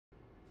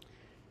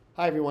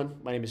Hi everyone,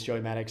 my name is Joey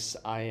Maddox.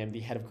 I am the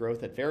head of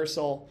growth at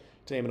Verisoul.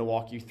 Today I'm going to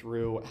walk you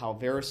through how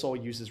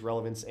Verisoul uses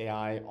Relevance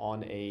AI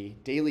on a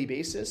daily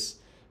basis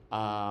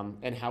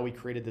and how we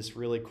created this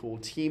really cool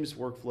Teams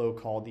workflow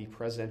called the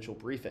presidential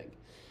briefing.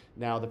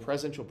 Now the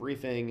presidential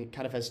briefing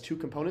kind of has two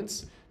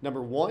components.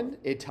 Number one,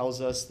 it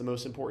tells us the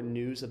most important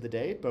news of the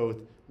day, both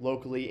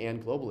locally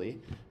and globally.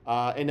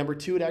 And number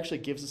two, it actually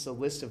gives us a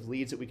list of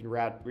leads that we can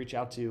reach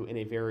out to in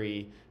a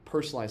very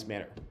personalized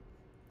manner.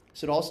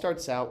 So it all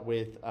starts out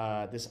with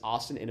this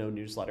Austin Inno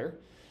newsletter.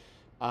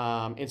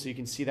 And so you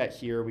can see that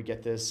here, we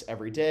get this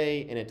every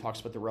day, and it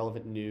talks about the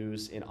relevant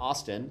news in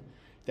Austin.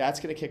 That's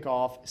going to kick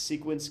off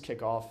Sequence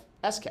Kickoff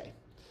SK.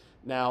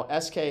 Now,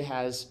 SK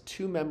has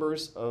two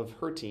members of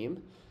her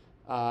team.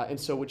 And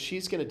so what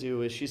she's going to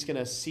do is she's going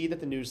to see that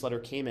the newsletter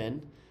came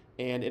in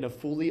a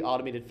fully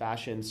automated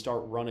fashion,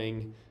 start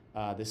running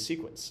this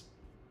sequence.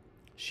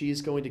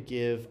 She's going to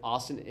give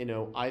Austin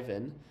Inno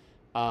Ivan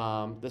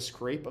the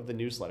scrape of the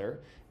newsletter,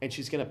 and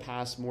she's going to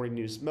pass Morning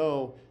News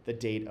Mo the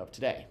date of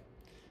today.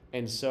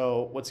 And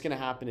so what's going to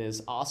happen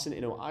is Austin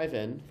Inno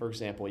Ivan, for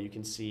example, you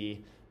can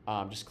see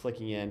just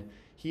clicking in,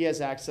 he has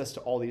access to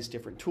all these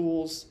different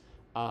tools.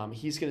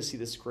 He's going to see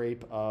the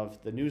scrape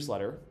of the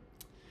newsletter,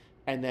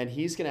 and then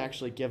he's going to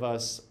actually give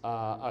us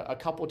a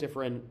couple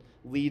different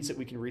leads that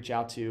we can reach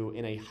out to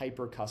in a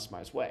hyper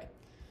customized way.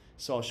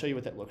 So I'll show you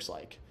what that looks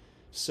like.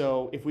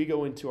 So if we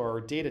go into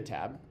our data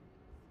tab,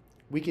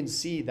 we can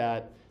see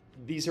that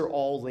these are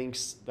all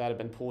links that have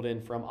been pulled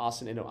in from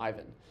Austin Inno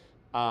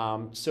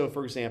Ivan. So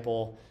for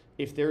example,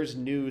 if there's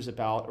news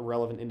about a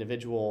relevant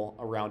individual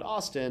around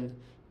Austin,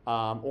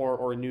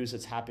 or news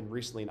that's happened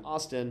recently in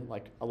Austin,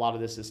 like a lot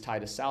of this is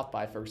tied to South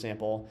by, for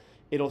example,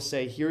 it'll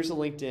say, here's a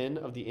LinkedIn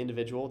of the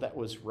individual that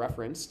was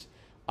referenced,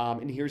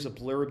 and here's a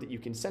blurb that you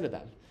can send to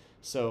them.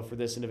 So for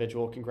this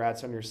individual,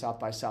 congrats on your South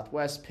by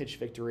Southwest pitch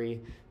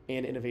victory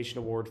and innovation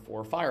award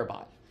for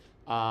Firebot.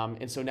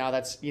 And so now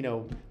that's,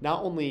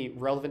 not only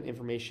relevant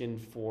information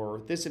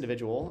for this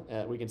individual,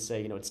 we can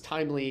say, it's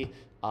timely,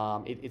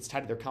 it's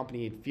tied to their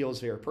company, it feels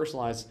very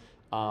personalized,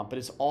 but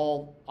it's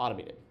all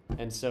automated.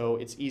 And so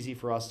it's easy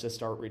for us to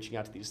start reaching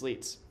out to these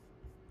leads.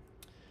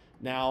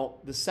 Now,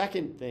 the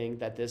second thing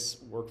that this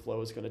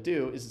workflow is going to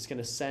do is it's going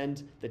to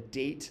send the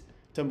date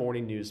to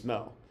Morning News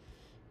Mo.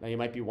 Now, you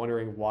might be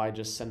wondering why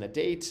just send the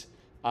date.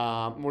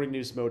 Morning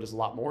News Mo does a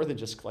lot more than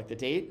just collect the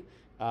date.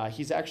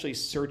 He's actually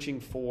searching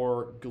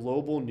for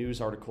global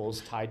news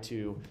articles tied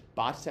to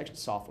bot detection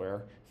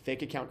software,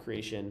 fake account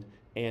creation,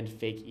 and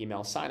fake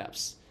email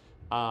signups.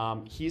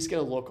 He's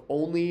going to look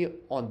only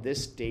on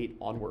this date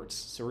onwards.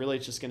 So really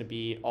it's just going to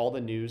be all the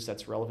news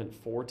that's relevant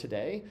for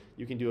today.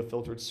 You can do a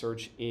filtered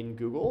search in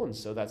Google, and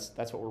so that's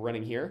what we're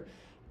running here.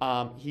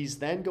 He's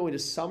then going to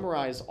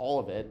summarize all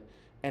of it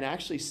and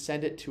actually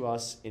send it to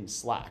us in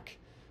Slack.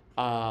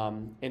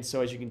 And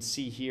so as you can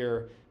see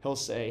here, he'll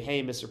say,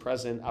 hey, Mr.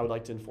 President, I would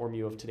like to inform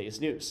you of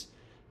today's news.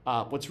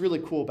 What's really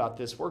cool about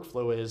this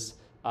workflow is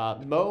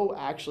Mo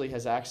actually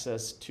has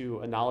access to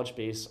a knowledge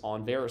base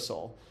on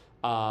Verisoul.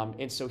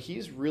 And so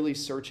he's really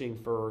searching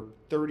for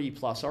 30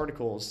 plus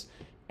articles.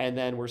 And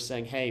then we're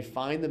saying, hey,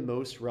 find the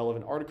most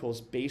relevant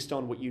articles based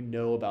on what you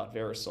know about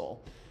Verisoul.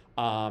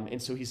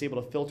 And so he's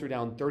able to filter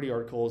down 30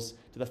 articles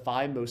to the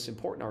 5 most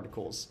important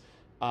articles.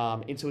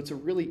 And so it's a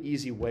really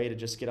easy way to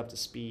just get up to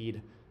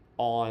speed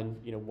on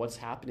what's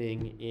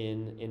happening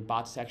in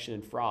bot detection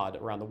and fraud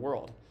around the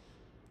world.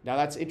 Now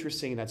that's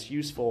interesting, that's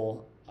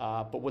useful,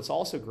 but what's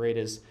also great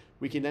is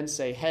we can then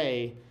say,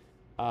 hey,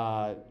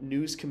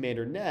 News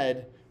Commander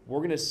Ned, we're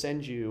going to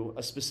send you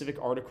a specific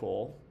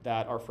article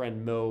that our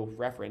friend Mo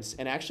referenced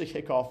and actually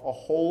kick off a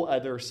whole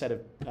other set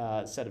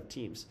of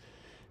teams.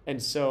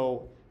 And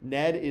so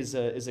Ned is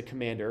a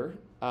commander,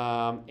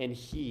 and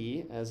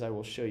he, as I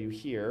will show you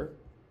here,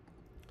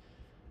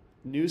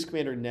 News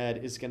Commander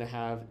Ned is going to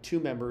have 2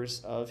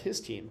 members of his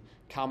team,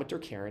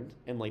 Commenter Karen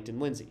and LinkedIn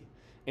Lindsay.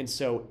 And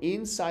so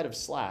inside of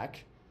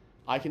Slack,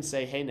 I can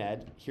say, hey,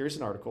 Ned, here's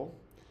an article.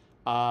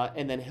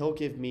 And then he'll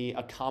give me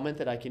a comment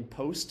that I can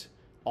post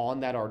on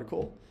that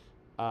article,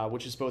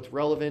 which is both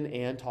relevant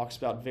and talks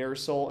about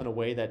Verisoul in a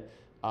way that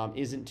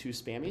isn't too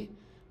spammy.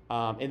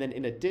 And then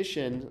in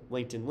addition,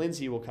 LinkedIn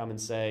Lindsay will come and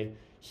say,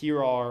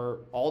 here are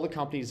all the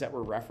companies that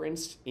were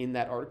referenced in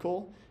that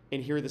article,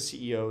 and here are the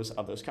CEOs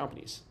of those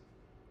companies.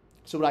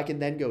 So what I can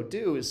then go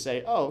do is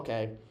say, oh,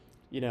 okay,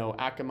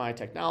 Akamai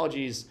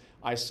Technologies,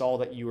 I saw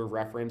that you were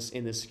referenced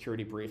in this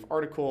security brief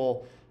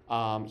article.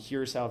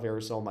 Here's how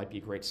Verisoul might be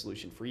a great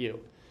solution for you.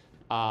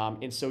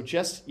 And so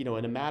just, in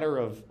a matter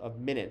of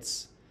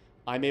minutes,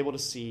 I'm able to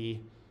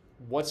see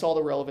what's all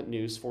the relevant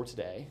news for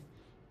today.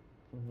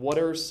 What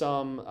are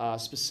some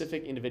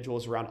specific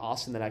individuals around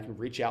Austin that I can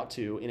reach out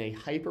to in a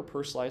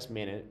hyper-personalized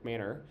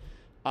manner.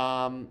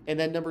 And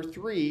then number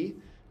 3,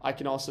 I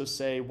can also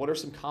say, what are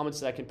some comments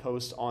that I can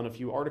post on a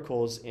few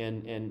articles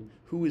and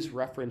who is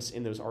referenced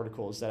in those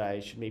articles that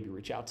I should maybe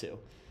reach out to.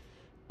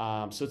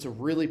 So it's a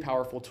really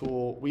powerful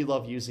tool. We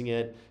love using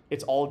it.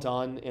 It's all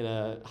done in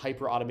a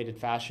hyper automated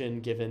fashion,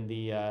 given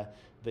the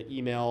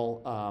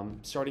email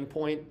starting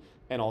point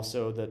and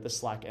also the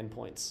Slack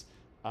endpoints.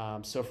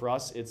 So for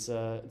us, it's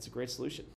a great solution.